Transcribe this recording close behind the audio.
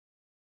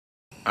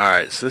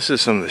Alright, so this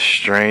is some of the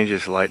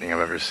strangest lightning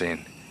I've ever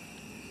seen.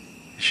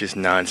 It's just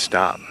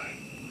non-stop.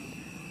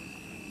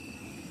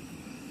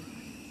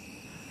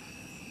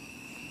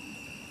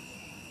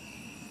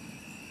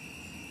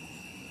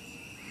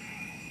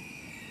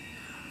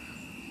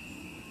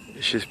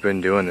 It's just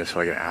been doing this for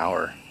like an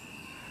hour.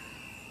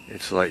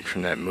 It's like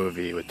from that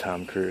movie with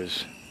Tom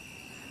Cruise.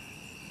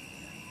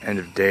 End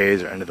of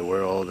Days or End of the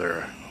World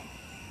or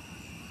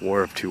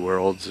War of Two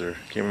Worlds, or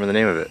I can't remember the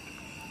name of it.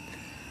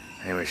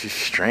 Anyway, it's just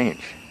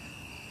strange.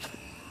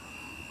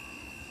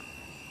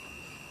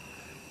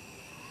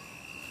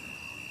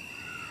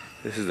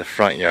 This is the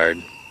front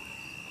yard.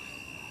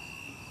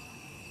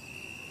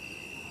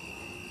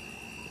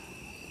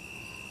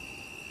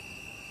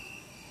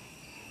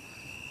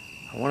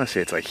 I want to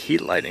say it's like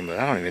heat lightning, but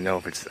I don't even know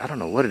if it's, I don't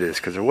know what it is,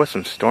 because there was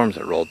some storms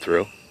that rolled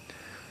through.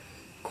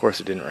 Of course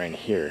it didn't rain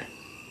here.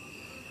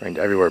 It rained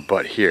everywhere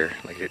but here,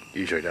 like it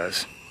usually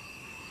does.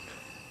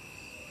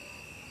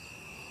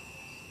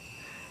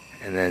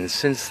 And then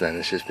since then,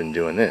 it's just been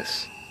doing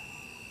this.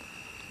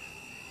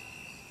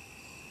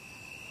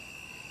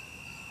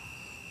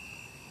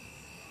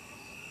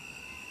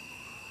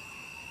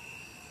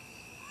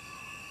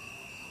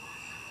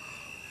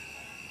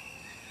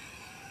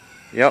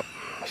 Yep,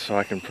 so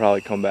I can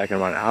probably come back in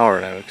about an hour,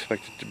 and I would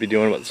expect it to be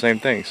doing about the same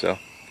thing, so.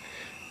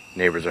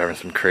 Neighbors are having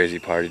some crazy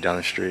party down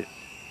the street.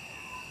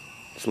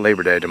 It's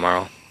Labor Day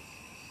tomorrow.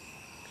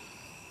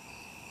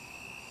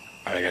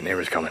 Alright, I got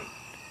neighbors coming.